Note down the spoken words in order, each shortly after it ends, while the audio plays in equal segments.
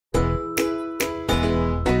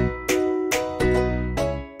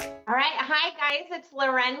guys, it's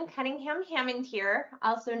Loren Cunningham Hammond here,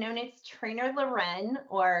 also known as Trainer Loren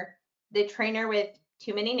or the trainer with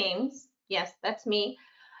too many names. Yes, that's me.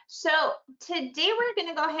 So today we're going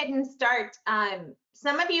to go ahead and start.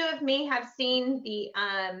 Some of you may have seen the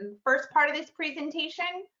first part of this presentation,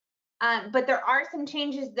 but there are some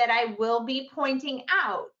changes that I will be pointing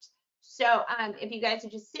out. So if you guys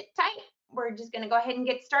would just sit tight, we're just going to go ahead and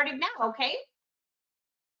get started now, okay?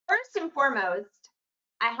 First and foremost,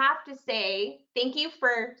 I have to say thank you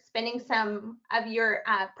for spending some of your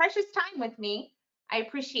precious time with me. I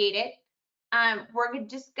appreciate it. We're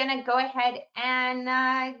just gonna go ahead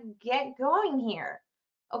and get going here.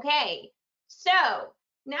 Okay, so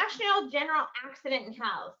National General Accident and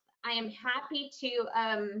Health. I am happy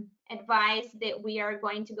to advise that we are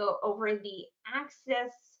going to go over the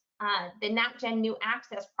Access, the NatGen new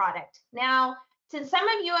Access product. Now, to some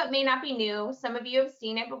of you, it may not be new. Some of you have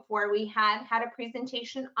seen it before. We have had a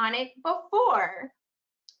presentation on it before.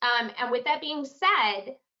 And with that being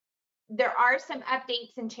said, there are some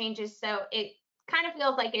updates and changes. So it kind of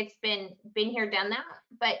feels like it's been here, done that,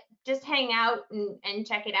 but just hang out and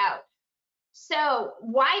check it out. So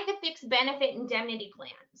why the fixed benefit indemnity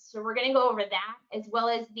plans? So we're going to go over that, as well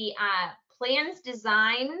as the plans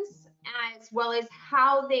designs, as well as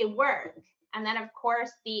how they work. And then, of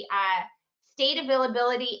course, the state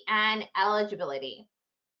availability and eligibility.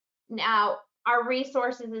 Now, our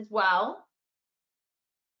resources as well.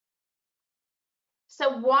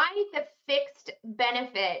 So why the fixed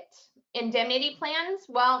benefit indemnity plans?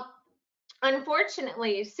 Well,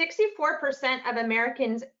 unfortunately, 64% of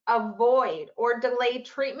Americans avoid or delay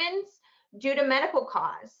treatments due to medical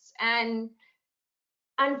costs. And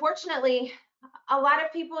unfortunately, a lot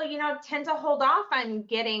of people, tend to hold off on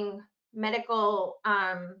getting medical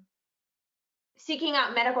seeking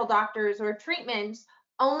out medical doctors or treatments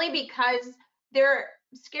only because they're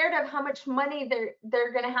scared of how much money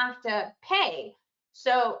they're going to have to pay.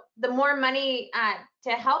 So the more money to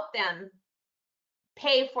help them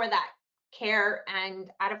pay for that care and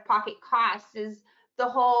out-of-pocket costs is the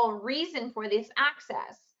whole reason for this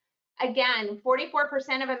access. Again,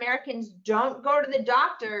 44% of Americans don't go to the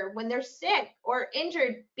doctor when they're sick or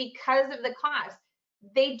injured because of the cost.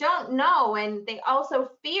 They don't know, and they also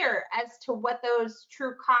fear as to what those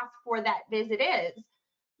true costs for that visit is.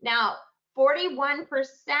 Now, 41%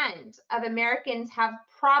 of Americans have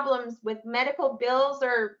problems with medical bills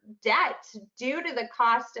or debt due to the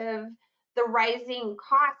cost of the rising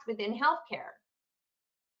costs within healthcare.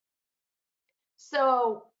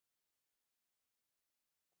 So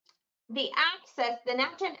the access, the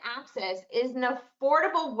NatGen Access, is an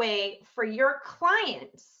affordable way for your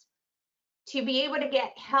clients to be able to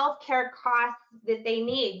get healthcare costs that they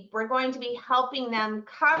need. We're going to be helping them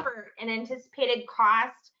cover an anticipated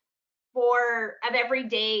cost of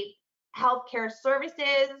everyday healthcare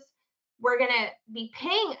services. We're going to be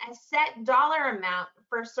paying a set dollar amount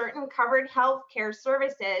for certain covered healthcare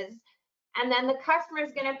services, and then the customer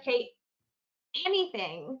is going to pay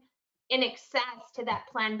anything in excess to that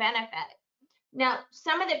plan benefit. Now,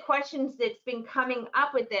 some of the questions that's been coming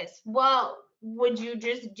up with this, well, would you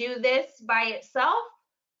just do this by itself?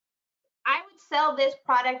 I would sell this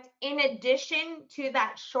product in addition to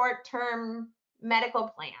that short-term medical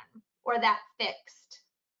plan or that fixed.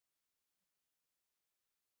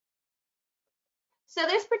 So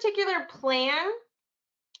this particular plan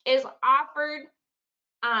is offering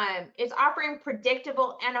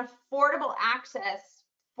predictable and affordable access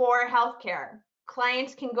for healthcare.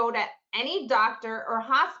 Clients can go to any doctor or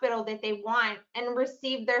hospital that they want and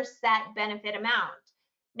receive their set benefit amount.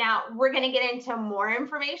 Now, we're going to get into more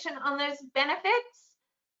information on those benefits.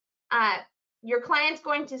 Your client's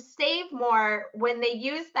going to save more when they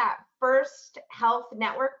use that first health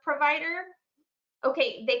network provider.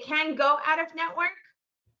 Okay, they can go out of network,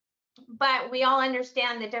 but we all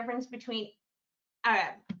understand the difference between a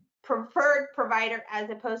preferred provider as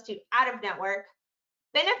opposed to out of network.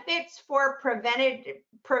 Benefits for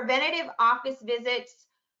preventative office visits,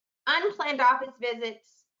 unplanned office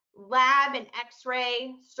visits, lab and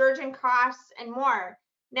x-ray, surgeon costs, and more.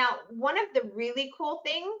 Now, one of the really cool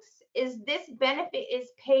things is this benefit is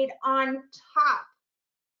paid on top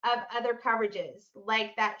of other coverages,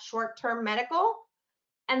 like that short-term medical,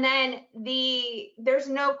 and then there's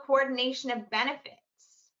no coordination of benefits.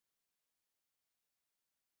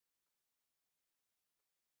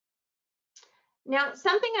 Now,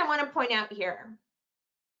 something I want to point out here.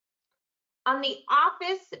 On the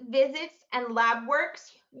office visits and lab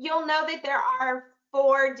works, you'll know that there are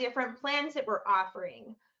 4 different plans that we're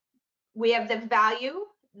offering. We have the value,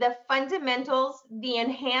 the fundamentals, the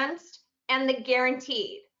enhanced, and the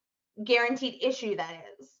guaranteed issue, that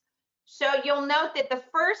is. So you'll note that the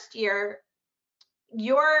first year,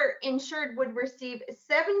 your insured would receive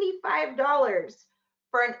 $75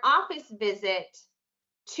 for an office visit,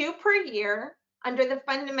 2 per year. Under the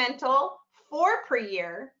fundamental, 4 per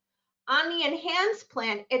year. On the enhanced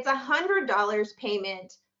plan, it's $100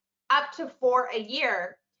 payment, up to 4 a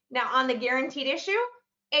year. Now on the guaranteed issue,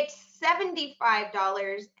 it's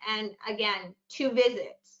 $75, and again, 2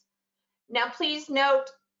 visits. Now please note,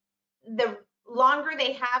 the longer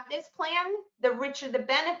they have this plan, the richer the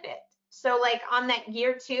benefit. So like on that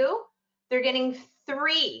year 2, they're getting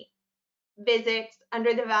 3 visits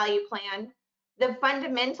under the value plan. The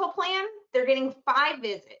fundamental plan, they're getting 5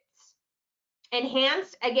 visits.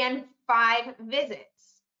 Enhanced, again, 5 visits.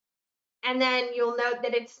 And then you'll note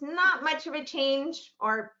that it's not much of a change,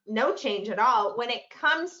 or no change at all, when it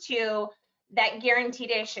comes to that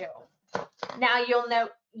guaranteed issue. Now you'll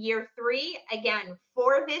note year 3, again,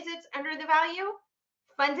 4 visits under the value.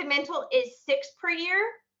 Fundamental is 6 per year.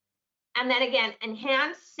 And then again,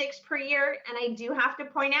 enhanced, 6 per year. And I do have to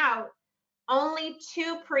point out, only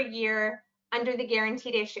 2 per year under the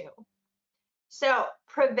guaranteed issue. So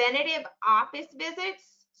preventative office visits,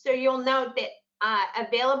 so you'll note that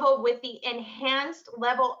available with the enhanced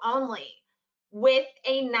level only, with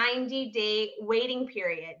a 90-day waiting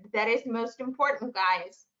period. That is most important,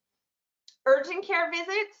 guys. Urgent care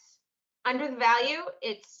visits, under the value,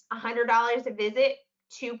 it's $100 a visit,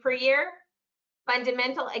 2 per year.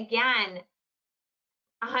 Fundamental, again,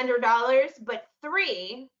 $100, but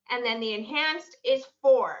 3, and then the enhanced is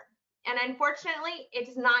 4. And unfortunately,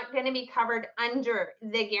 it's not going to be covered under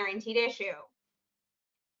the guaranteed issue.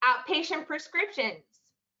 Outpatient prescriptions,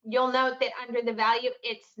 you'll note that under the value,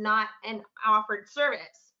 it's not an offered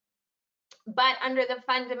service. But under the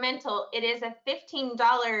fundamental, it is a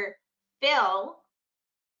 $15 fill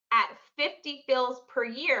at 50 fills per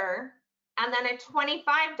year, and then a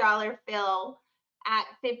 $25 fill at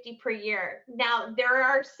 50 per year. Now, there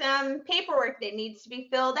are some paperwork that needs to be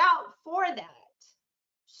filled out for that.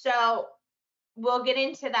 So we'll get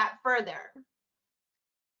into that further.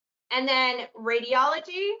 And then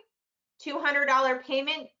radiology, $200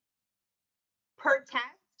 payment per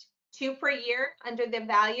test, 2 per year under the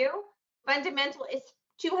value. Fundamental is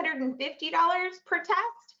 $250 per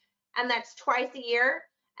test, and that's twice a year.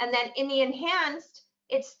 And then in the enhanced,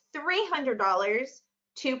 it's $300,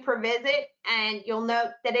 2 per visit, and you'll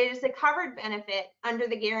note that it is a covered benefit under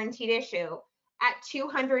the guaranteed issue at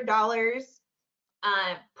 $200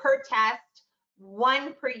 per test,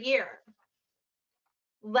 1 per year.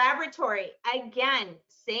 Laboratory, again,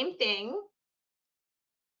 same thing,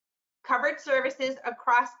 covered services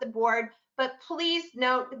across the board, but please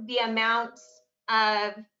note the amounts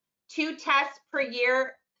of 2 tests per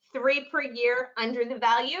year, 3 per year under the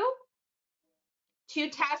value,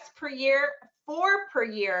 2 tests per year, 4 per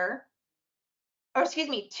year, or excuse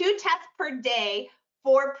me, 2 tests per day,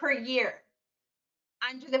 4 per year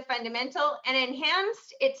under the fundamental. And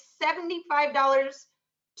enhanced, it's $75,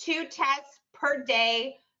 2 tests per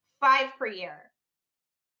day, 5 per year.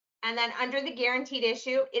 And then under the guaranteed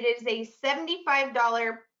issue, it is a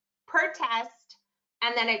 $75 per test,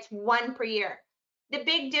 and then it's 1 per year. The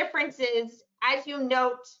big difference is, as you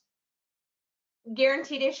note,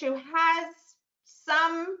 guaranteed issue has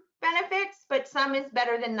some benefits, but some is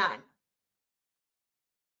better than none.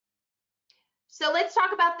 So let's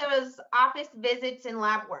talk about those office visits and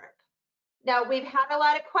lab work. Now, we've had a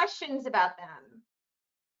lot of questions about them.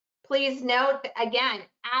 Please note, again,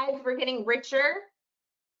 as we're getting richer,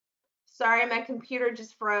 sorry, my computer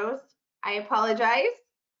just froze. I apologize.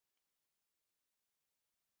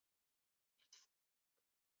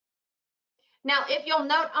 Now, if you'll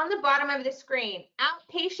note on the bottom of the screen,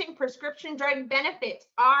 outpatient prescription drug benefits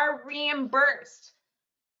are reimbursed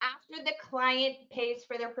after the client pays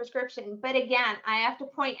for their prescription. But again, I have to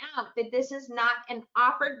point out that this is not an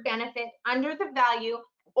offered benefit under the value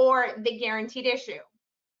or the guaranteed issue.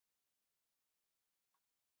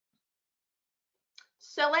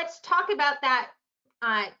 So let's talk about that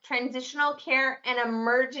transitional care and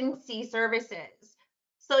emergency services.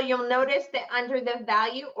 So you'll notice that under the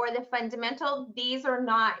value or the fundamental, these are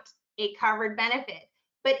not a covered benefit,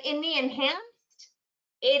 but in the enhanced,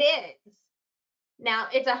 it is. Now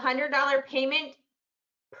it's $100 payment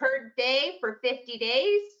per day for 50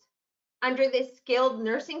 days under this skilled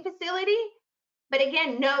nursing facility. But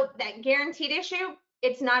again, note that guaranteed issue,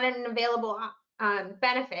 it's not an available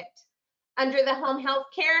benefit. Under the home health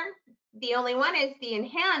care, the only one is the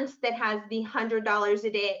enhanced that has the $100 a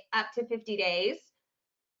day up to 50 days.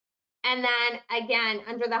 And then again,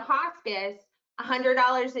 under the hospice,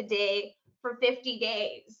 $100 a day for 50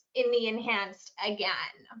 days in the enhanced again.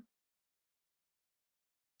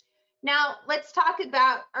 Now, let's talk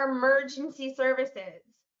about emergency services.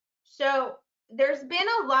 So there's been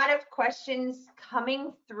a lot of questions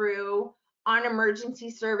coming through on emergency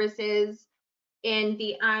services in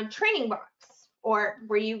the training box, or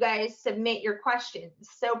where you guys submit your questions.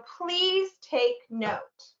 So please take note.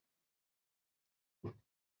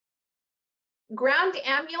 Ground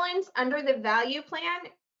ambulance under the value plan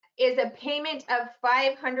is a payment of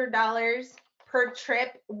 $500 per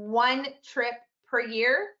trip, one trip per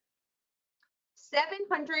year,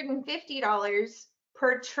 $750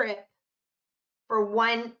 per trip for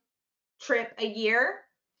one trip a year,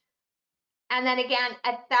 and then again,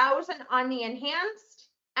 1,000 on the enhanced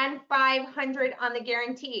and 500 on the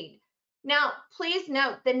guaranteed. Now, please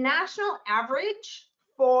note the national average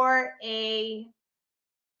for a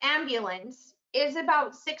ambulance is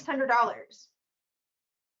about $600.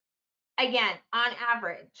 Again, on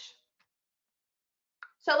average.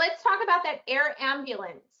 So let's talk about that air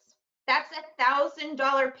ambulance. That's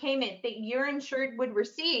 $1,000 payment that your insured would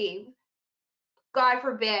receive, God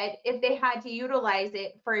forbid, if they had to utilize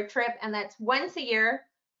it for a trip, and that's once a year.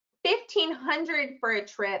 $1,500 for a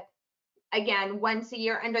trip, again, once a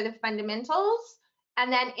year under the fundamentals,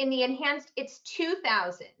 and then in the enhanced, it's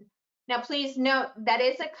 $2,000. Now, please note that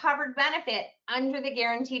is a covered benefit under the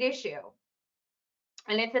guaranteed issue,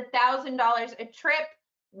 and it's $1,000 a trip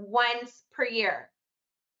once per year.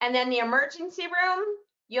 And then the emergency room,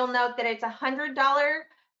 you'll note that it's $100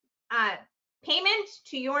 payment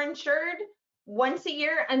to your insured once a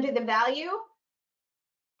year under the value,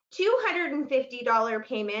 $250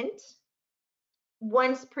 payment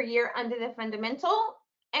once per year under the fundamental,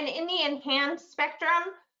 and in the enhanced spectrum,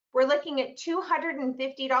 we're looking at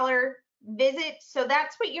 $250 visit. So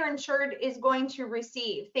that's what your insured is going to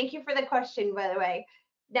receive. Thank you for the question, by the way.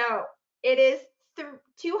 Now, it is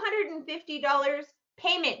 $250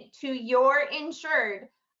 payment to your insured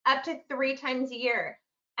up to 3 times a year.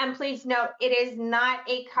 And please note, it is not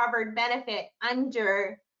a covered benefit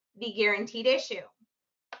under the guaranteed issue.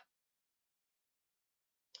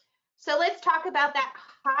 So let's talk about that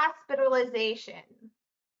hospitalization.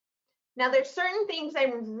 Now, there's certain things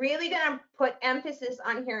I'm really going to put emphasis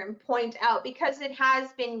on here and point out because it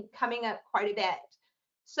has been coming up quite a bit.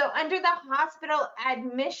 So under the hospital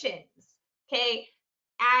admissions, okay,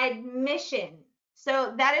 admission.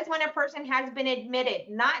 So that is when a person has been admitted,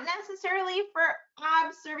 not necessarily for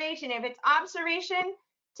observation. If it's observation,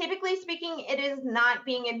 typically speaking, it is not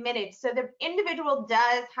being admitted. So the individual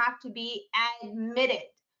does have to be admitted.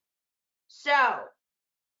 So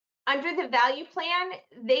under the value plan,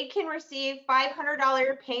 they can receive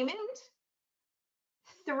 $500 payment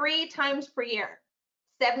 3 times per year,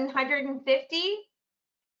 $750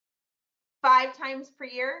 5 times per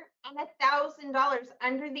year, and $1,000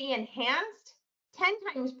 under the enhanced 10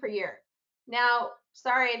 times per year. Now,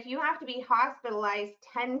 sorry, if you have to be hospitalized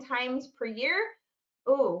 10 times per year,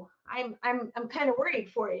 oh, I'm kind of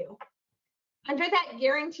worried for you. Under that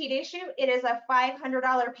guaranteed issue, it is a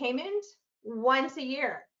 $500 payment once a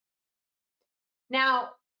year. Now,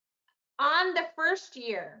 on the first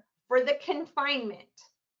year for the confinement,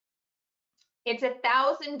 it's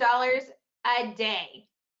 $1,000 a day.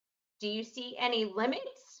 Do you see any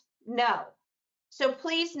limits? No. So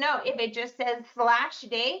please note, if it just says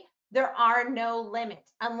 /day, there are no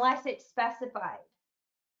limits unless it's specified.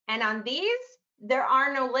 And on these, there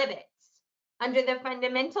are no limits. Under the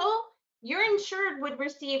fundamental, your insured would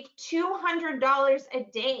receive $200 a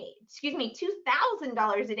day,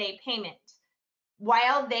 $2,000 a day payment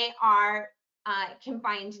while they are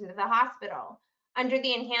confined into the hospital. Under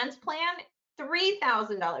the enhanced plan,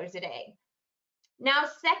 $3,000 a day. Now,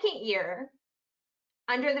 second year,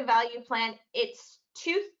 under the value plan, it's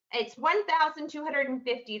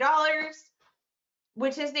 $1,250,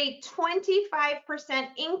 which is a 25%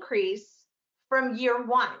 increase from year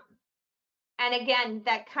 1. And again,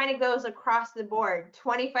 that kind of goes across the board,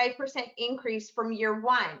 25% increase from year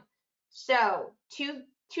 1. So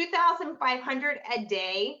 $2,500 a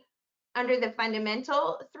day under the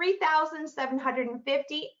fundamental,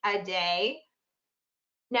 $3,750 a day.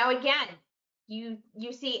 Now again, you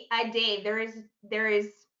see a day, there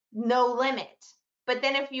is no limit. But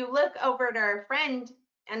then if you look over at our friend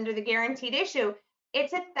under the guaranteed issue,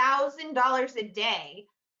 it's $1,000 a day,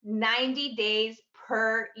 90 days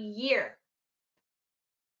per year.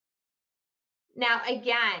 Now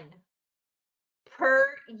again,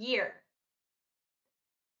 per year.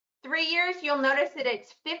 3 years, you'll notice that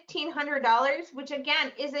it's $1,500, which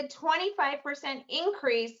again is a 25%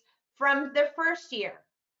 increase from the first year.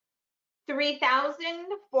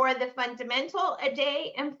 $3,000 for the fundamental a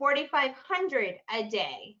day and $4,500 a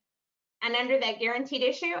day. And under that guaranteed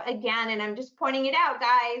issue, again, and I'm just pointing it out,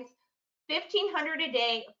 guys, $1,500 a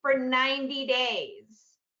day for 90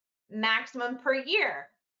 days, maximum per year.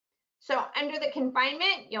 So under the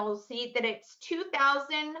confinement, you'll see that it's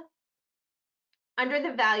 2,000 under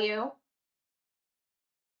the value,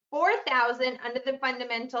 4,000 under the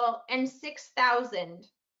fundamental, and 6,000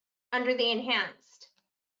 under the enhanced.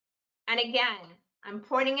 And again, I'm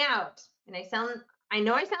pointing out, and I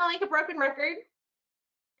know I sound like a broken record,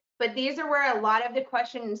 but these are where a lot of the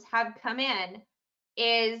questions have come in,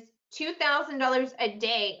 is $2,000 a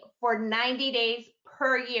day for 90 days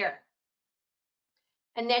per year.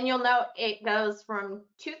 And then you'll note it goes from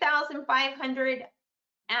 2,500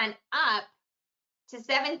 and up to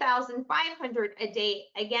 7,500 a day,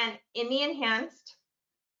 again, in the enhanced.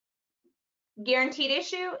 Guaranteed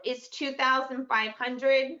issue is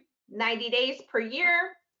 2,500, 90 days per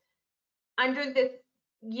year. Under the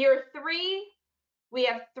year 3, we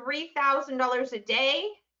have $3,000 a day,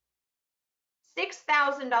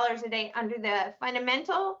 $6,000 a day under the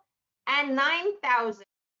fundamental, and $9,000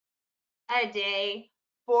 a day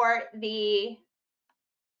for the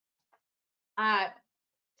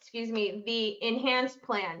the enhanced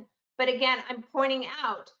plan. But again, I'm pointing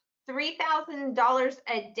out $3,000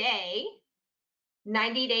 a day,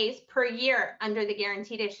 90 days per year under the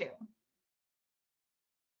guaranteed issue.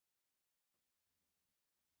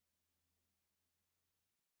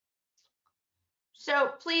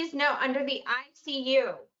 So please note, under the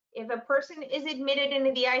ICU, if a person is admitted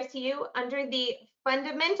into the ICU under the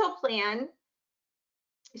fundamental plan,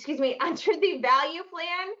 under the value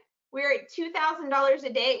plan, we're at $2,000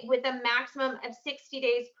 a day with a maximum of 60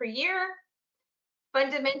 days per year.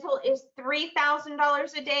 Fundamental is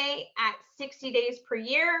 $3,000 a day at 60 days per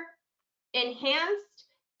year. Enhanced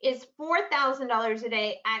is $4,000 a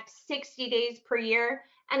day at 60 days per year.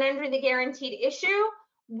 And under the guaranteed issue,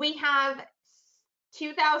 we have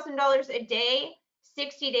 $2,000 a day,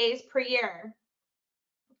 60 days per year.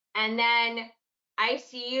 And then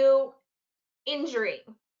ICU injury,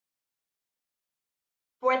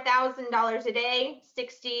 $4,000 a day,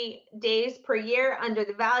 60 days per year under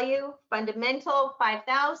the value. Fundamental,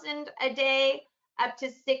 $5,000 a day, up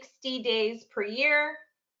to 60 days per year.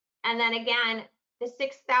 And then again, the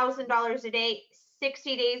 $6,000 a day,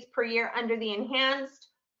 60 days per year under the enhanced,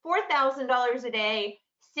 $4,000 a day,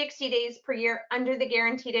 60 days per year under the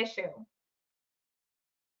guaranteed issue.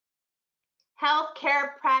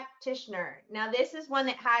 Healthcare practitioner. Now this is one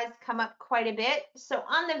that has come up quite a bit. So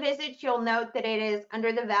on the visits, you'll note that it is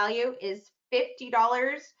under the value is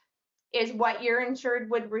 $50 is what your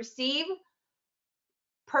insured would receive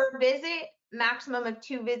per visit, maximum of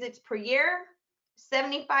 2 visits per year,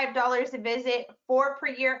 $75 a visit, 4 per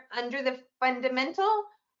year under the fundamental.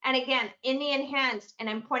 And again, in the enhanced, and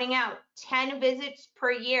I'm pointing out 10 visits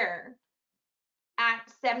per year at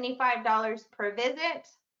 $75 per visit.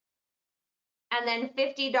 And then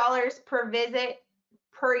 $50 per visit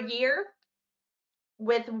per year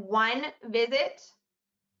with 1 visit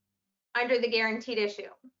under the guaranteed issue.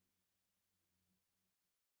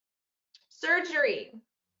 Surgery.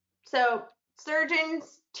 So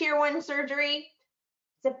surgeons, tier 1 surgery,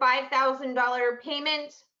 it's a $5,000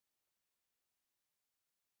 payment,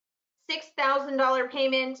 $6,000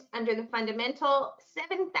 payment under the fundamental,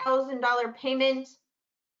 $7,000 payment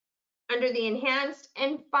under the enhanced,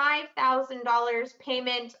 and $5,000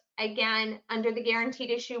 payment again under the guaranteed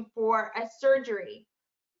issue for a surgery.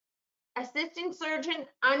 Assistant surgeon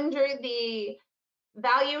under the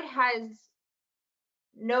value has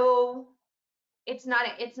no, it's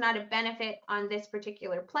not a benefit on this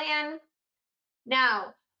particular plan.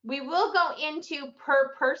 Now, we will go into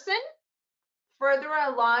per person further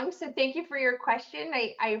along, so thank you for your question.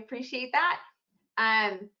 I appreciate that.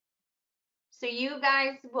 So you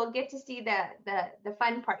guys will get to see the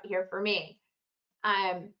fun part here for me.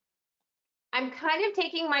 I'm kind of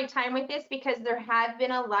taking my time with this because there have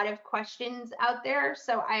been a lot of questions out there,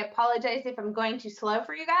 so I apologize if I'm going too slow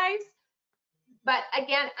for you guys. But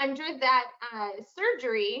again, under that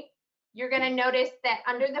surgery, you're going to notice that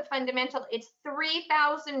under the fundamental, it's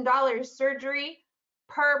 $3,000 surgery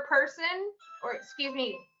per person, or excuse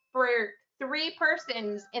me, for 3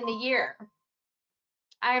 persons in the year.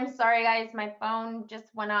 I'm sorry, guys, my phone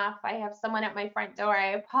just went off. I have someone at my front door.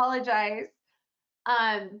 I apologize.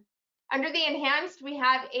 Under the enhanced, we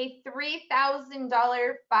have a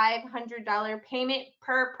 $3,000, $500 payment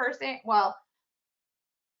per person, well,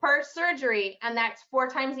 per surgery, and that's 4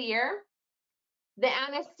 times a year. The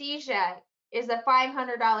anesthesia is a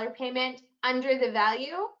 $500 payment under the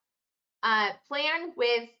value plan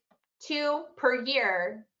with 2 per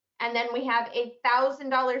year. And then we have a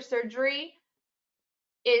 $1,000 surgery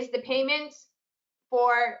is the payment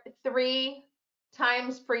for 3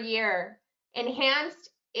 times per year. Enhanced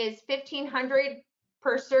is $1,500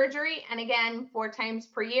 per surgery, and again, 4 times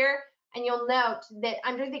per year. And you'll note that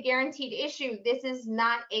under the guaranteed issue, this is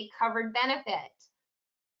not a covered benefit.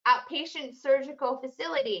 Outpatient surgical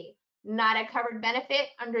facility, not a covered benefit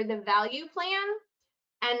under the value plan.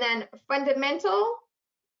 And then fundamental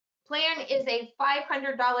plan is a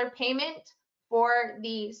 $500 payment for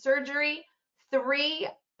the surgery, 3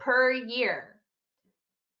 per year.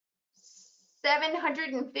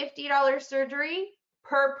 $750 surgery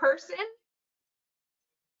per person,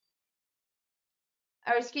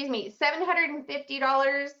 or excuse me,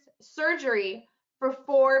 $750 surgery for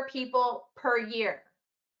 4 people per year.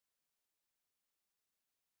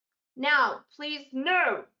 Now, please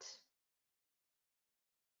note,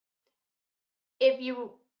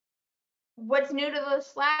 what's new to the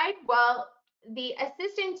slide? Well, the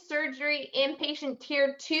assisted surgery inpatient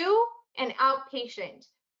tier 2 and outpatient.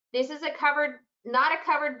 This is not a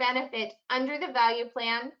covered benefit under the value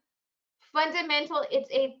plan. Fundamental,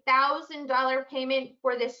 it's $1,000 payment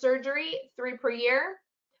for the surgery, 3 per year.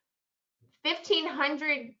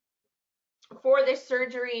 $1,500 for the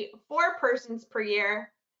surgery, 4 persons per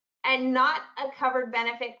year, and not a covered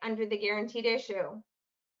benefit under the guaranteed issue.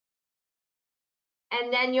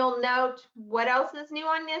 And then you'll note what else is new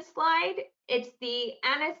on this slide. It's the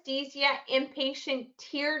anesthesia inpatient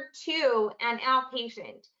tier 2 and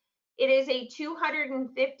outpatient. It is a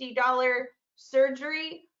 $250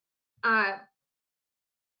 surgery,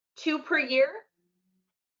 2 per year.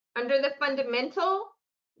 Under the fundamental,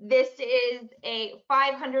 this is a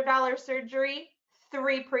 $500 surgery,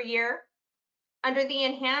 3 per year. Under the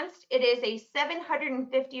enhanced, it is a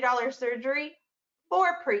 $750 surgery,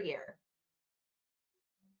 4 per year.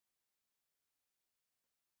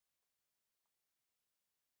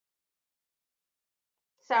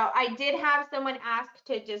 So I did have someone ask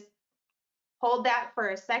to just hold that for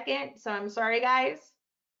a second, so I'm sorry, guys.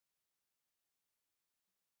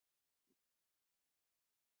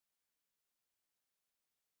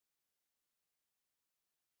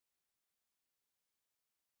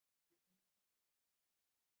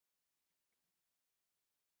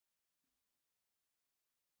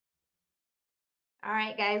 All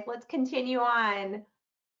right, guys, let's continue on.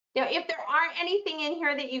 Now, if there aren't anything in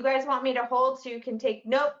here that you guys want me to hold so you can take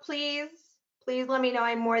note, please let me know.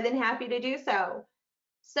 I'm more than happy to do so.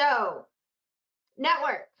 So,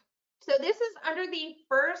 network. So this is under the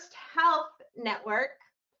First Health Network.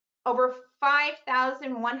 Over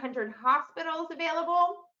 5,100 hospitals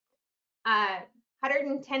available,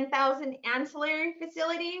 110,000 ancillary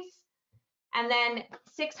facilities, and then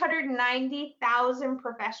 690,000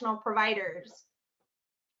 professional providers.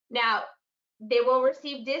 Now, they will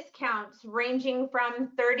receive discounts ranging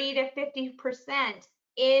from 30 to 50%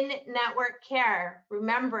 in network care.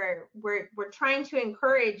 Remember, we're trying to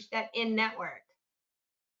encourage that in network.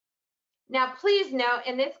 Now, please note,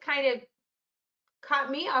 and this kind of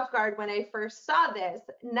caught me off guard when I first saw this,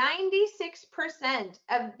 96%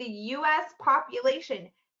 of the US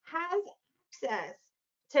population has access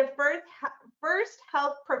to first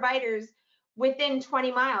health providers within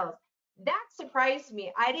 20 miles. That surprised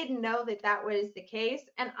me. I didn't know that that was the case.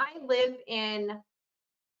 And I live in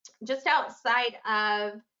just outside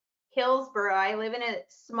of Hillsborough. I live in a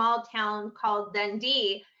small town called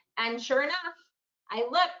Dundee. And sure enough, I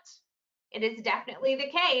looked. It is definitely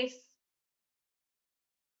the case.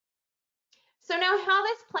 So now how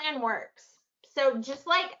this plan works. So just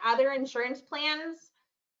like other insurance plans,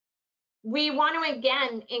 we want to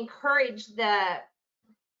again encourage the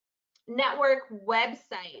network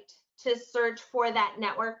website to search for that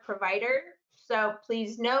network provider. So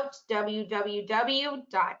please note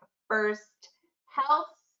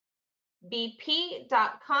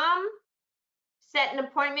www.firsthealthbp.com. Set an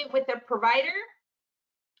appointment with a provider.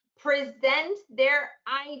 Present their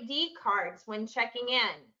ID cards when checking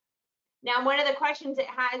in. Now, one of the questions that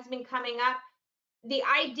has been coming up, the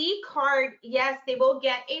ID card, yes, they will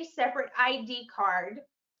get a separate ID card.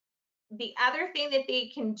 The other thing that they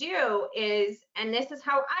can do is, and this is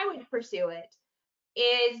how I would pursue it,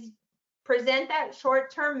 is present that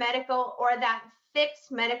short-term medical or that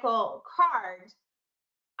fixed medical card.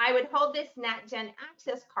 I would hold this NatGen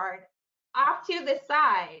Access card off to the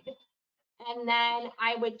side, and then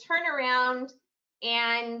I would turn around,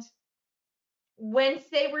 and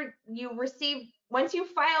once you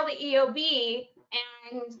file the EOB,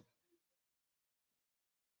 and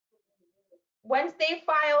once they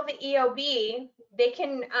file the EOB, they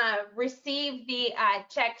can receive the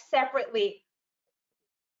check separately.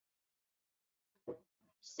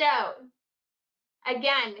 So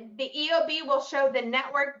again, the EOB will show the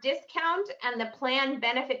network discount and the plan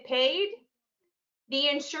benefit paid. The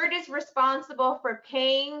insured is responsible for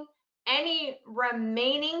paying any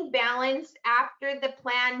remaining balance after the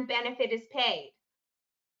plan benefit is paid.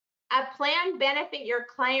 A plan benefit your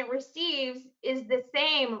client receives is the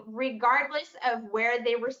same regardless of where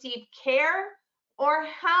they receive care or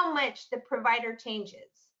how much the provider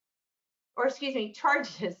charges.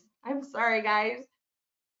 I'm sorry, guys.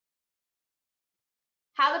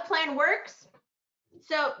 How the plan works.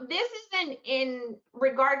 So this isn't in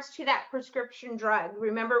regards to that prescription drug.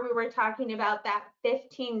 Remember, we were talking about that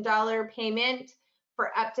 $15 payment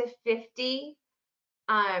for up to 50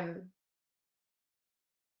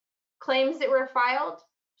 claims that were filed.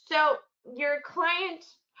 So your client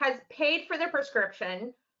has paid for the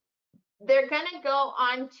prescription. They're going to go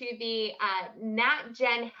on to the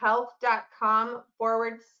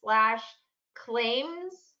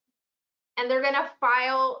natgenhealth.com/claims, and they're going to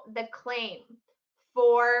file the claim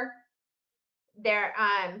for their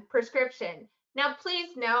prescription. Now,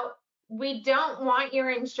 please note, we don't want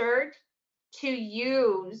your insured to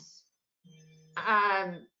use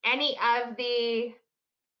any of the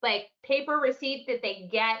paper receipt that they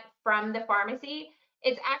get from the pharmacy.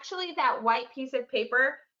 It's actually that white piece of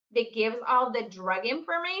paper that gives all the drug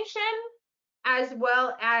information as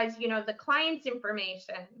well as, the client's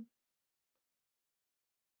information.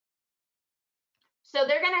 So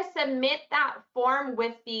they're going to submit that form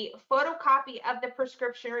with the photocopy of the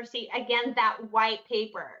prescription receipt, again, that white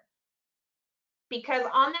paper. Because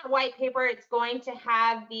on that white paper, it's going to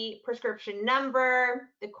have the prescription number,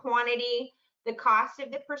 the quantity, the cost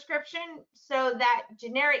of the prescription. So that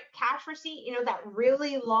generic cash receipt, that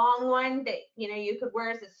really long one that, you could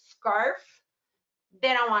wear as a scarf,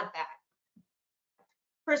 they don't want that.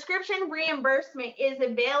 Prescription reimbursement is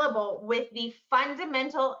available with the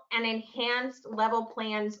fundamental and enhanced level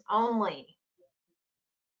plans only.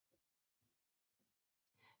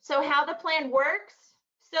 So how the plan works.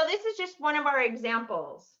 So this is just one of our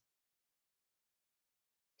examples.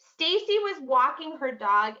 Stacy was walking her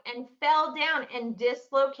dog and fell down and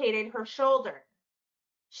dislocated her shoulder.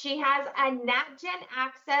 She has a NatGen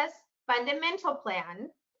Access fundamental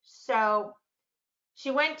plan. So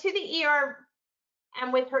she went to the ER,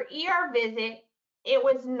 and with her ER visit, it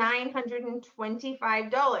was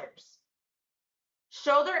 $925.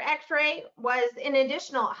 Shoulder x-ray was an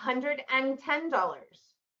additional $110.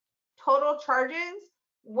 Total charges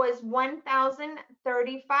was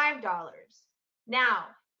 $1,035.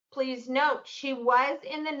 Now, please note, she was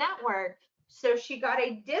in the network, so she got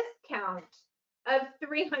a discount of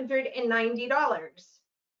 $390.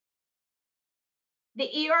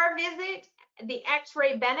 The ER visit, the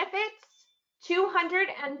x-ray benefits,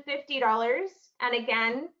 $250, and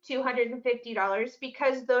again, $250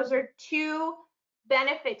 because those are two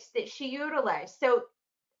benefits that she utilized. So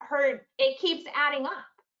it keeps adding up.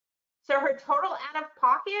 So her total out of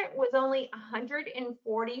pocket was only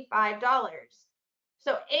 $145.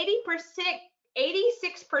 So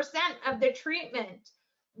 86% of the treatment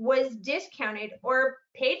was discounted or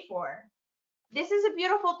paid for. This is a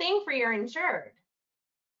beautiful thing for your insured.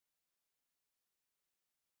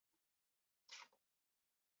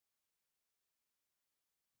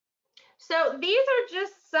 So these are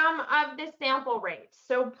just some of the sample rates.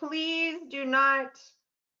 So please do not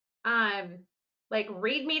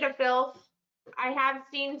read me to filth. I have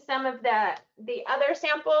seen some of the other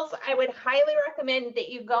samples. I would highly recommend that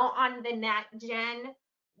you go on the NatGen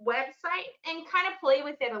website and kind of play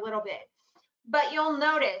with it a little bit. But you'll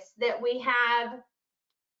notice that we have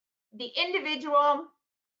the individual,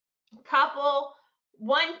 couple,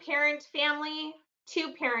 one parent family,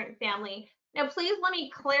 two parent family. Now, please let me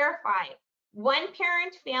clarify. One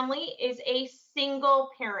parent family is a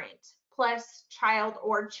single parent plus child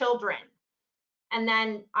or children. And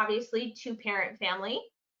then obviously two parent family.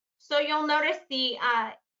 So you'll notice the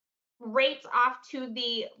rates off to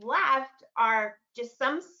the left are just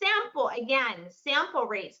some sample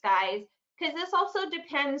rates, guys, because this also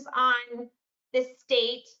depends on the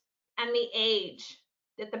state and the age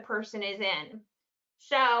that the person is in.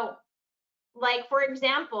 So for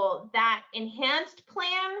example, that enhanced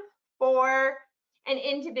plan for an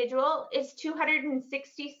individual is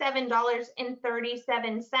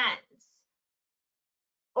 $267.37.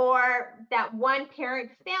 Or that one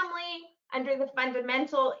parent family under the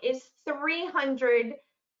fundamental is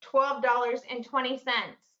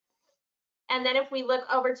 $312.20. And then if we look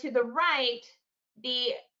over to the right,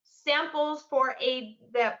 the samples for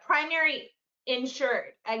the primary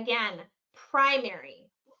insured, again, primary.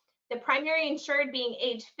 The primary insured being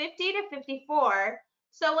age 50 to 54.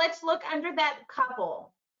 So let's look under that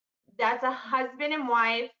couple. That's a husband and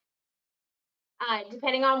wife.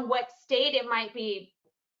 Depending on what state, it might be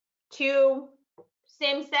 2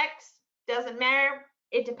 Same sex, doesn't matter.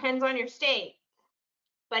 It depends on your state.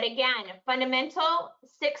 But again, fundamental,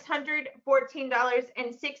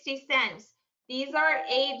 $614.60. These are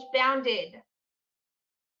age bounded.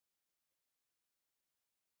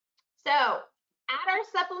 So add our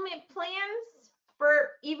supplement plans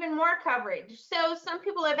for even more coverage. So some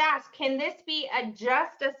people have asked, can this be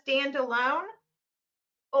just a standalone?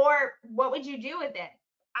 Or what would you do with it?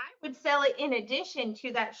 I would sell it in addition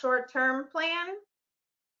to that short-term plan,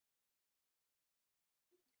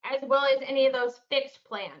 as well as any of those fixed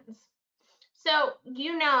plans. So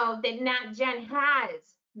you know that NatGen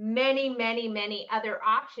has many, many, many other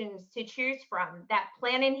options to choose from. That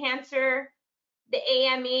plan enhancer, the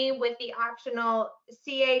AME with the optional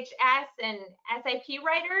CHS and SIP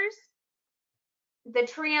writers, the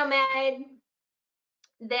Triomed,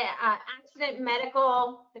 the accident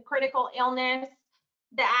medical, the critical illness,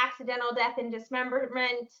 the accidental death and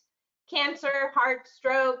dismemberment, cancer, heart,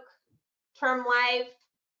 stroke, term life,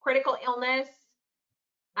 critical illness,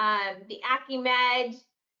 the AccuMed,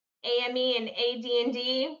 AME and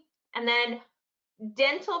AD&D, and then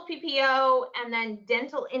dental PPO, and then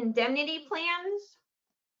dental indemnity plans.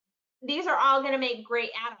 These are all going to make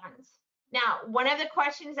great add-ons. Now, one of the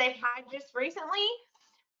questions I've had just recently,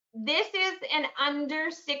 this is an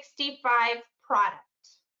under 65 product.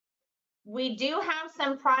 We do have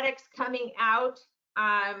some products coming out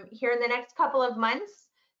here in the next couple of months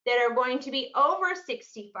that are going to be over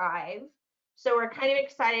 65. So we're kind of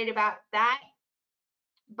excited about that.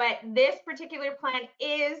 But this particular plan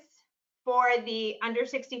is for the under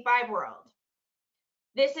 65 world.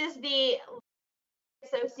 This is the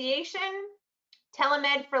association,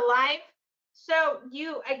 Telemed for Life. So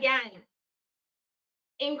you, again,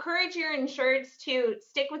 encourage your insureds to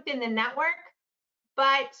stick within the network,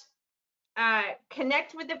 but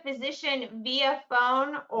connect with the physician via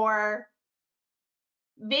phone or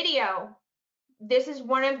video. This is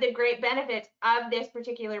one of the great benefits of this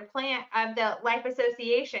particular plan, of the Life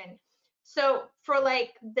Association. So for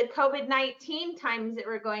like the COVID-19 times that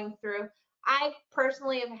we're going through, I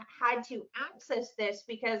personally have had to access this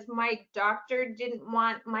because my doctor didn't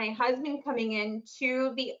want my husband coming in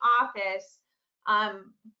to the office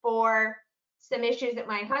for some issues that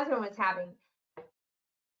my husband was having.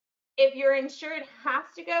 If your insured has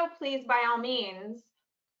to go, please by all means,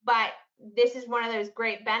 but this is one of those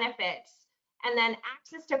great benefits. And then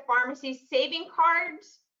access to pharmacy saving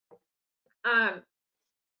cards.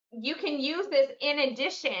 You can use this in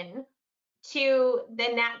addition to the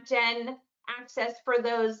NatGen access for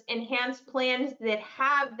those enhanced plans that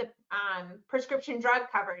have the prescription drug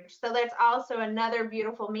coverage. So that's also another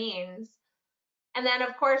beautiful means. And then,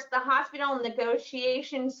 of course, the hospital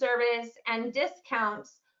negotiation service and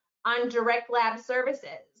discounts on direct lab services.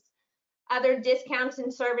 Other discounts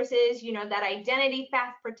and services, you know, that identity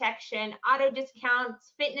theft protection, auto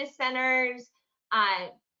discounts, fitness centers,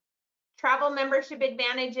 travel membership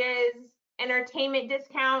advantages, entertainment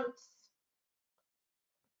discounts.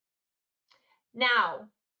 Now,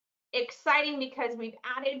 exciting because we've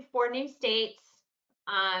added 4 new states,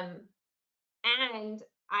 and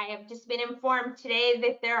I have just been informed today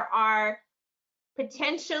that there are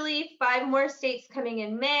potentially 5 more states coming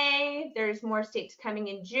in May. There's more states coming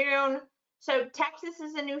in June. So Texas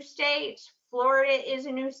is a new state, Florida is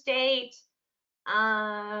a new state,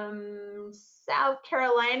 South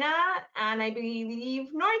Carolina, and I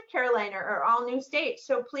believe North Carolina are all new states.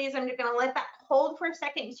 So please, I'm just gonna let that hold for a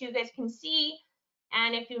second so you guys can see.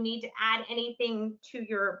 And if you need to add anything to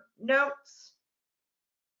your notes.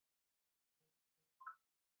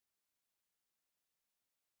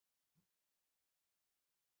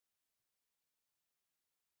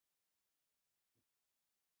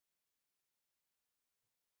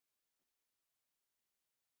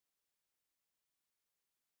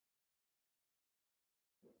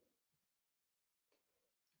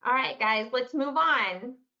 All right, guys, let's move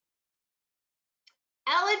on.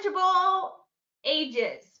 Eligible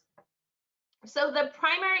ages. So the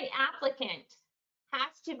primary applicant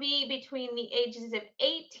has to be between the ages of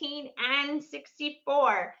 18 and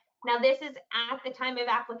 64. Now, this is at the time of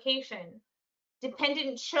application.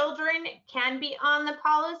 Dependent children can be on the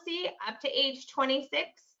policy up to age 26,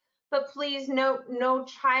 but please note no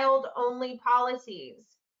child-only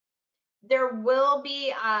policies. There will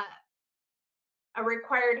be a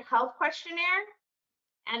required health questionnaire,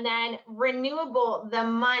 and then renewable the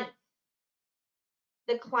month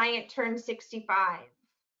the client turns 65.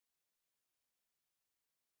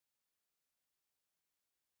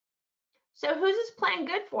 So who's this plan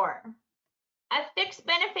good for? A fixed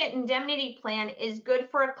benefit indemnity plan is good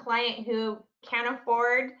for a client who can't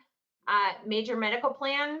afford major medical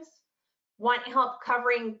plans. want help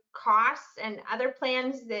covering costs and other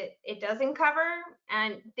plans that it doesn't cover,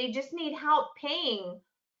 and they just need help paying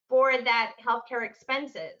for that healthcare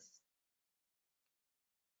expenses.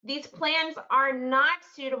 These plans are not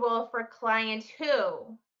suitable for clients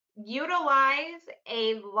who utilize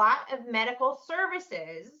a lot of medical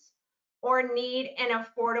services or need an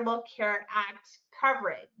Affordable Care Act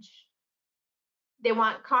coverage. They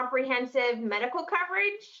want comprehensive medical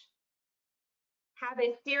coverage, have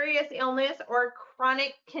a serious illness or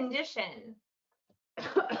chronic condition,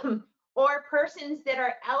 or persons that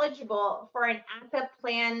are eligible for an AHCP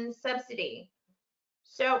plan subsidy.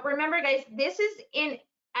 So remember, guys, this is in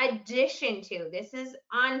addition to, this is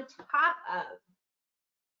on top of.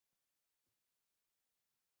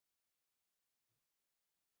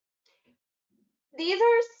 These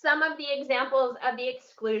are some of the examples of the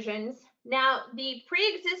exclusions. Now, the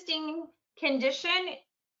pre-existing condition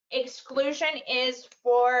exclusion is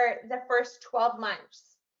for the first 12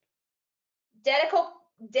 months. The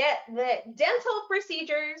dental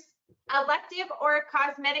procedures, elective or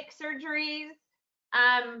cosmetic surgeries,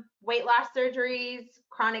 weight loss surgeries,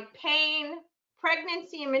 chronic pain,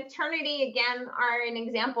 pregnancy and maternity, again, are an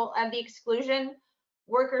example of the exclusion.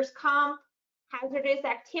 Workers' comp, hazardous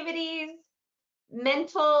activities,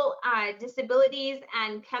 mental disabilities,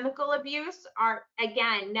 and chemical abuse are,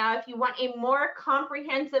 again, now if you want a more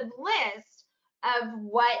comprehensive list of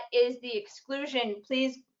what is the exclusion,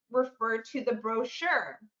 please refer to the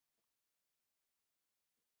brochure.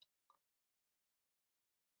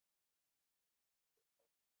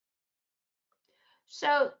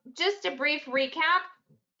 So just a brief recap,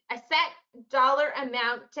 a set dollar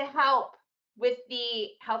amount to help with the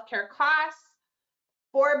healthcare costs,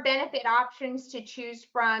 4 benefit options to choose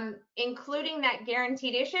from, including that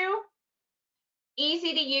guaranteed issue,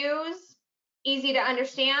 easy to use, easy to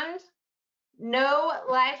understand, no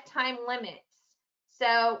lifetime limits.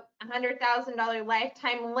 So $100,000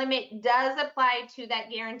 lifetime limit does apply to that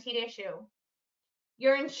guaranteed issue.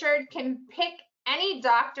 Your insured can pick any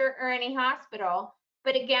doctor or any hospital,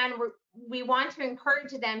 but again, we want to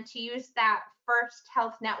encourage them to use that First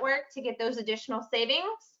Health Network to get those additional savings.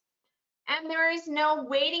 And there is no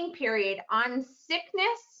waiting period on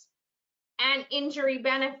sickness and injury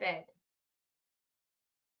benefit.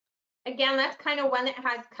 Again, that's kind of one that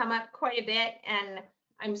has come up quite a bit, and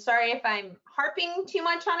I'm sorry if I'm harping too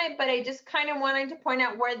much on it, but I just kind of wanted to point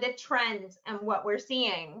out where the trends and what we're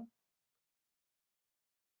seeing.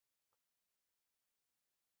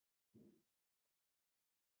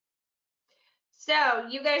 So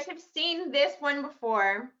you guys have seen this one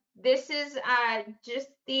before. This is just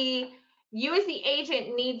you as the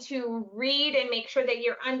agent need to read and make sure that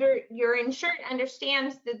your insured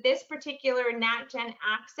understands that this particular NatGen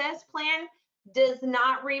Access plan does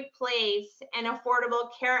not replace an Affordable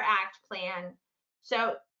Care Act plan.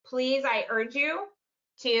 So please, I urge you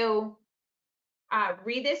to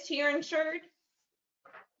read this to your insured,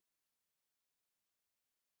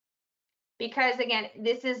 because again,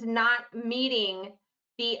 this is not meeting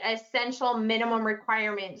the essential minimum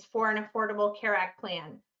requirements for an Affordable Care Act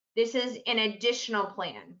plan. This is an additional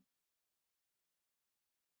plan.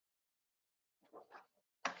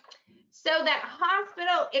 So that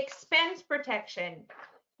hospital expense protection.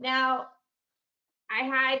 Now, I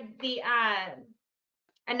had the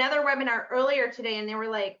another webinar earlier today, and they were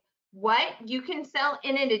like, what? You can sell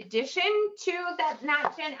in addition to that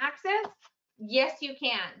NatGen Access? Yes, you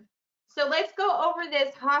can. So let's go over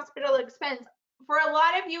this hospital expense. For a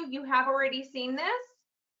lot of you, you have already seen this.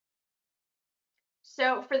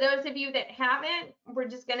 So for those of you that haven't, we're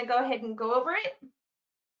just going to go ahead and go over it.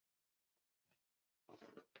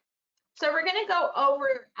 So we're going to go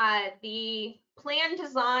over the plan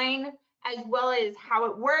design, as well as how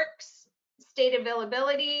it works, state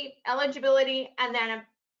availability, eligibility, and then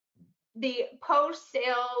the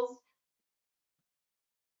post-sales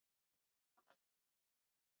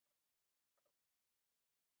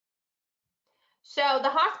So the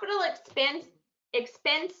hospital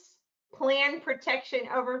expense plan protection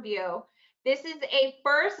overview. This is a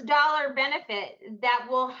first dollar benefit that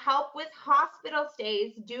will help with hospital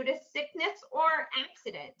stays due to sickness or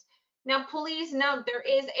accident. Now, please note there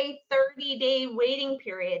is a 30-day waiting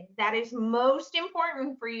period. That is most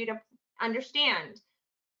important for you to understand.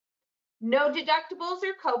 No deductibles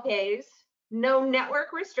or copays, no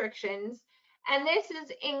network restrictions, and this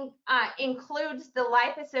includes the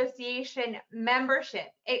Life Association membership,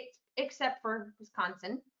 except for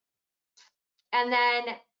Wisconsin. And then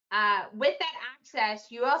with that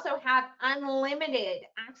access, you also have unlimited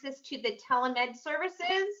access to the telemed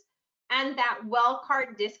services and that well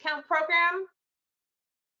card discount program.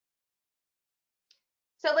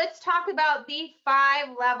 So let's talk about the 5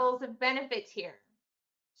 levels of benefits here.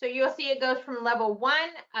 So you'll see it goes from level 1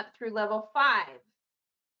 up through level 5.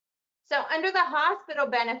 So under the hospital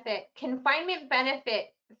benefit, confinement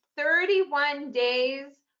benefit, 31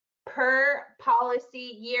 days per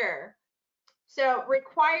policy year. So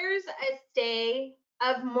requires a stay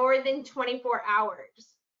of more than 24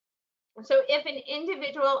 hours. So if an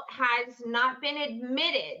individual has not been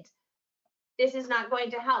admitted, this is not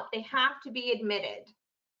going to help. They have to be admitted.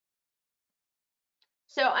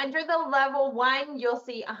 So under the level 1, you'll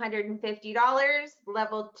see $150.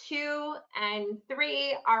 Level 2 and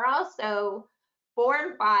 3 are also, 4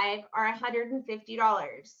 and 5 are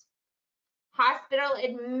 $150. Hospital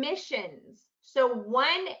admissions. So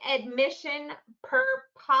 1 admission per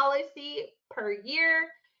policy per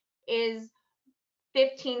year is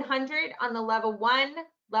 $1,500 on the level 1.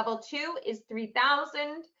 Level 2 is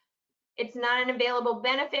 $3,000. It's not an available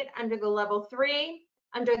benefit under the level 3.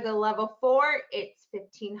 Under the level 4, it's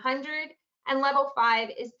 $1,500, and level 5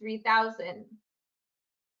 is $3,000.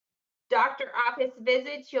 Doctor office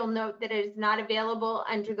visits, you'll note that it is not available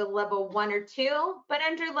under the level 1 or 2, but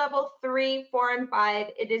under level 3, 4, and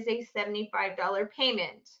 5, it is a $75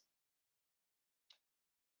 payment.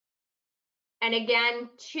 And again,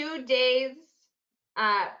 2 days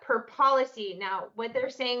per policy. Now, what they're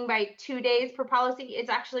saying by 2 days per policy, it's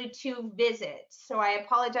actually 2 visits. So I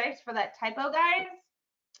apologize for that typo, guys.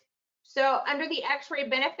 So under the X-ray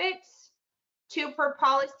benefits, 2 per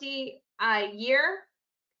policy year,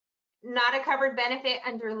 not a covered benefit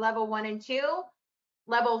under level 1 and 2.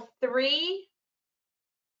 Level 3,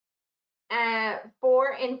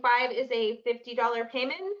 4 and 5 is a $50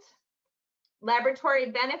 payment.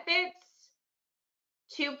 Laboratory benefits,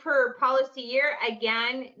 2 per policy year.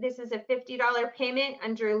 Again, this is a $50 payment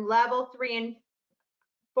under level 3 and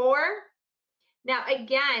 4. Now,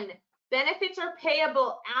 again, benefits are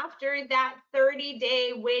payable after that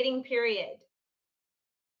 30-day waiting period.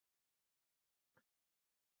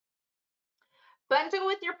 Bundle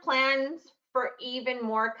with your plans for even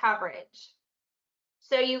more coverage.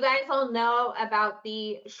 So you guys all know about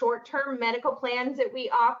the short-term medical plans that we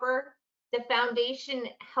offer. The foundation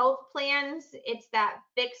health plans, it's that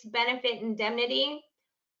fixed benefit indemnity.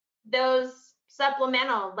 Those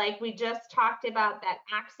supplemental, like we just talked about, that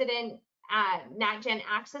accident NatGen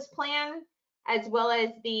access plan, as well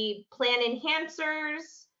as the plan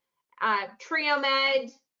enhancers,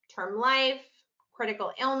 TrioMed, term life,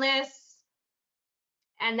 critical illness.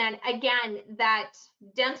 And then again, that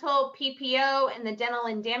dental PPO and the dental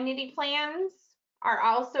indemnity plans are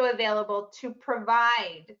also available to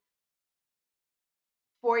provide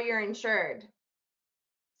for your insured.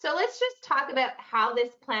 So let's just talk about how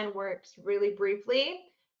this plan works really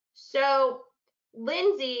briefly. So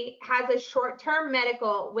Lindsay has a short-term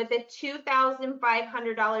medical with a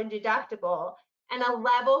 $2,500 deductible and a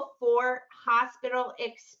level 4 hospital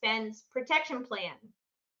expense protection plan.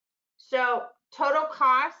 So total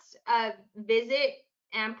cost of visit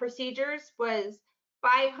and procedures was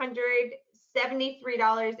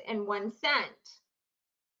 $573.01.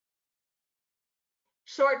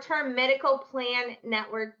 Short-term medical plan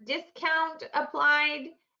network discount applied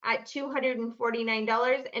at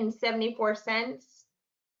 $249.74.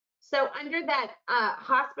 So under that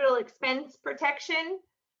hospital expense protection,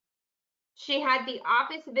 she had the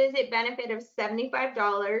office visit benefit of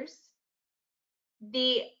 $75,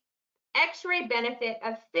 the X-ray benefit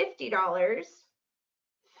of $50,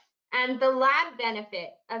 and the lab benefit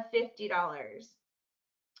of $50.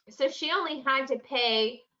 So she only had to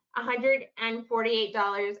pay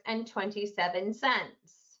 $148.27.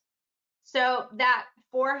 So that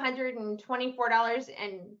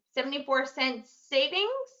 $424.74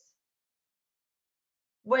 savings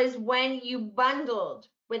was when you bundled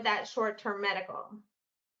with that short-term medical.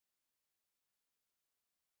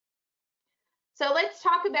 So let's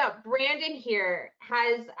talk about Brandon here.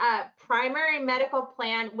 Has a primary medical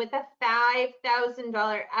plan with a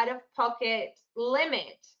 $5,000 out-of-pocket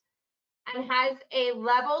limit and has a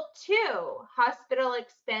level 2 hospital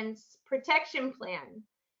expense protection plan.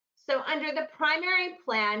 So under the primary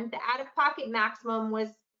plan, the out-of-pocket maximum was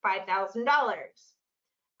 $5,000.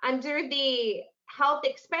 Under the health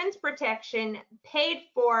expense protection, paid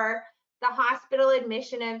for the hospital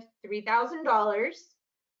admission of $3,000,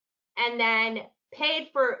 and then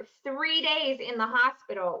paid for 3 days in the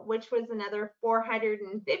hospital, which was another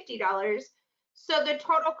 $450. So the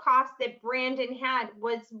total cost that Brandon had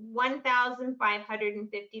was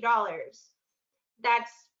 $1,550.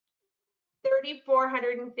 That's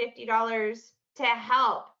 $3,450 to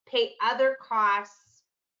help pay other costs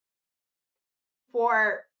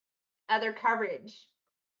for other coverage.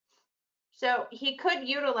 So he could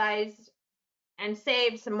utilize and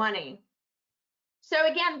save some money. So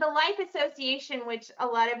again, the life association, which a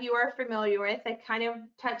lot of you are familiar with, I kind of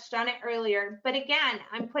touched on it earlier, but again,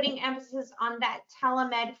 I'm putting emphasis on that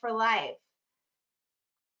telemed for life.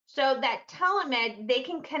 So that telemed, they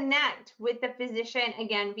can connect with the physician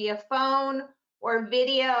again via phone or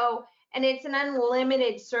video, and it's an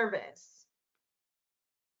unlimited service.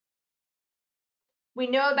 We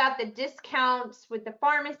know about the discounts with the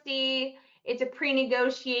pharmacy. It's a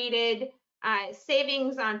pre-negotiated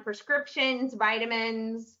savings on prescriptions,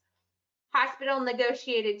 vitamins, hospital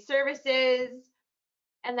negotiated services,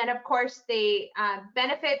 and then of course the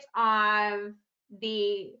benefits of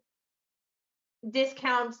the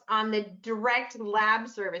discounts on the direct lab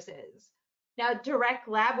services. Now, direct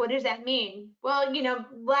lab, what does that mean? Well, you know,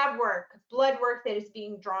 lab work, blood work that is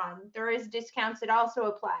being drawn. There is discounts that also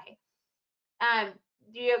apply.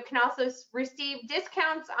 You can also receive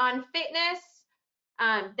discounts on fitness,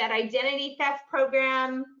 that identity theft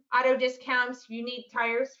program, auto discounts. You need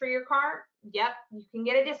tires for your car? Yep, you can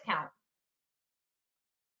get a discount.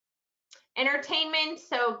 Entertainment,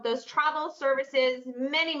 so those travel services,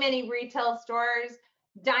 many retail stores,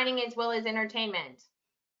 dining as well as entertainment.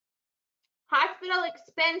 Hospital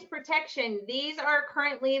expense protection, these are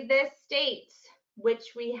currently the states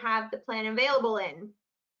which we have the plan available in.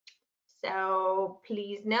 So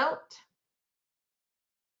please note.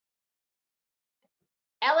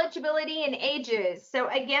 Eligibility and ages. So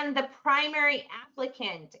again, the primary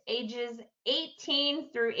applicant, ages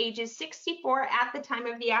 18 through ages 64 at the time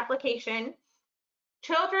of the application.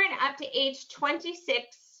 Children up to age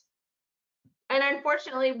 26. And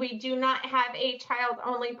unfortunately, we do not have a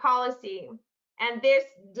child-only policy. And this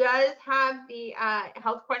does have the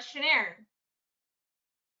health questionnaire.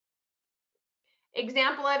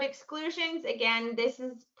 Example of exclusions, again, this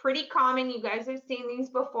is pretty common. You guys have seen these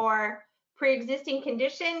before. Pre-existing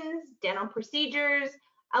conditions, dental procedures,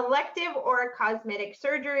 elective or cosmetic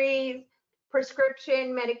surgeries,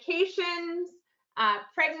 prescription medications,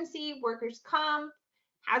 pregnancy, workers' comp,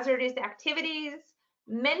 hazardous activities,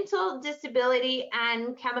 mental disability,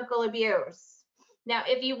 and chemical abuse. Now,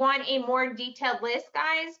 if you want a more detailed list,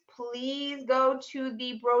 guys, please go to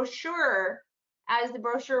the brochure, as the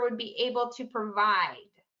brochure would be able to provide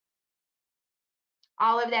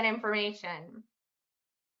all of that information.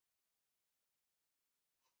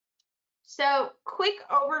 So quick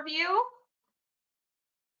overview,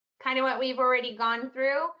 kind of what we've already gone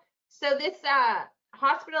through. So this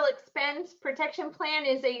hospital expense protection plan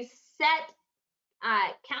is a set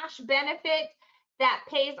cash benefit that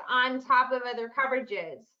pays on top of other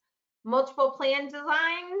coverages. Multiple plan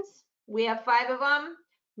designs, we have 5 of them.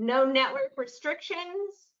 No network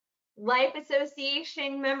restrictions, life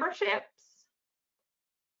association memberships.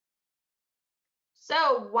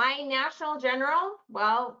 So why National General?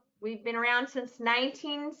 Well, we've been around since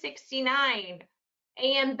 1969.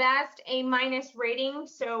 AM Best, A- rating,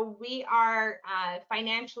 so we are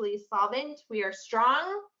financially solvent. We are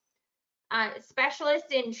strong.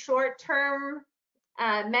 Specialist in short-term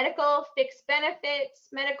medical, fixed benefits,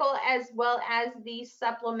 medical, as well as the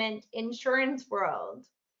supplement insurance world.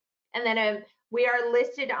 And then we are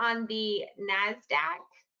listed on the NASDAQ.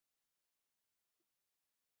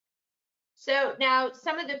 So now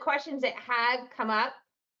some of the questions that have come up,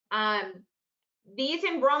 these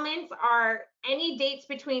enrollments are any dates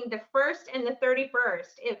between the 1st and the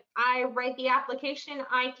 31st. If I write the application,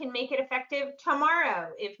 I can make it effective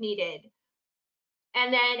tomorrow if needed.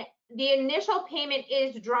 And then the initial payment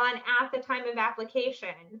is drawn at the time of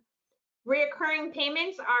application. Reoccurring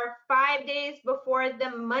payments are 5 days before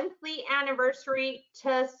the monthly anniversary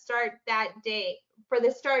to start that date, for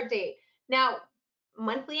the start date. Now,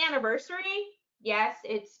 monthly anniversary, yes,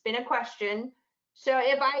 it's been a question. So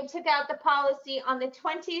if I took out the policy on the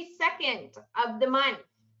 22nd of the month,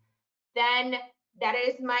 then that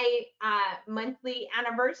is my monthly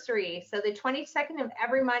anniversary. So the 22nd of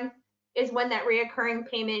every month is when that reoccurring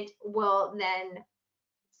payment will then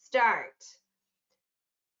start.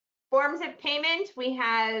 Forms of payment, we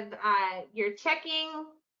have your checking,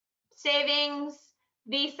 savings,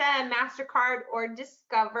 Visa, MasterCard, or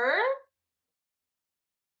Discover.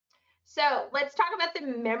 So let's talk about the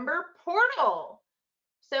member portal.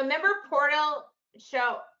 So member portal,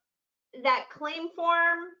 show that claim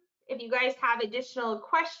form. If you guys have additional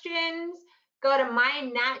questions, go to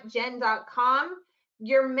mynatgen.com.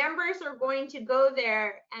 Your members are going to go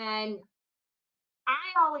there, and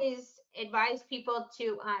I always advise people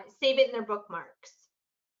to save it in their bookmarks.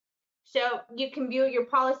 So you can view your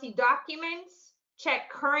policy documents, check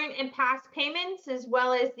current and past payments, as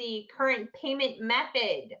well as the current payment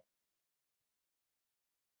method.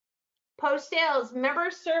 Post sales,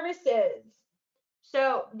 member services.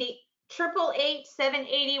 So the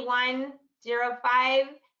 888-781-0585,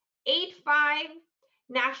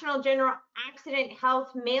 National General Accident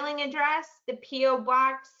Health mailing address, the P.O.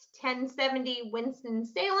 Box 1070,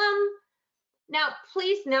 Winston-Salem. Now,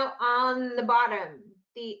 please note on the bottom,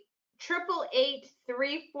 the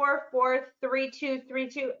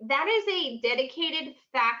 888-344-3232, that is a dedicated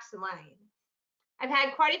fax line. I've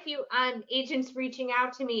had quite a few agents reaching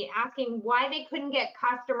out to me asking why they couldn't get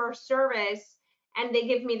customer service, and they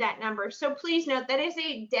give me that number. So please note that is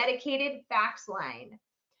a dedicated fax line.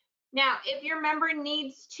 Now, if your member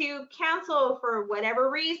needs to cancel for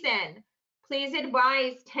whatever reason, please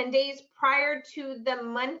advise 10 days prior to the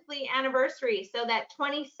monthly anniversary. So that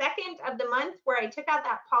 22nd of the month where I took out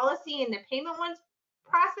that policy and the payment was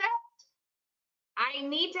processed, I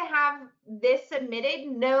need to have this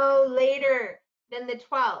submitted no later than the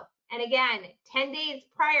 12th. And again, 10 days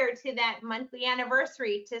prior to that monthly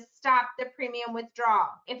anniversary to stop the premium withdrawal.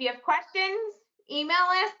 If you have questions, email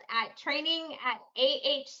us at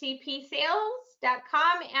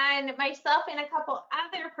training@ahcpsales.com, and myself and a couple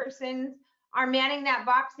other persons are manning that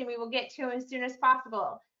box, and we will get to them as soon as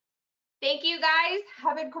possible. Thank you guys.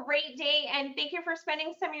 Have a great day, and thank you for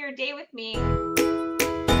spending some of your day with me.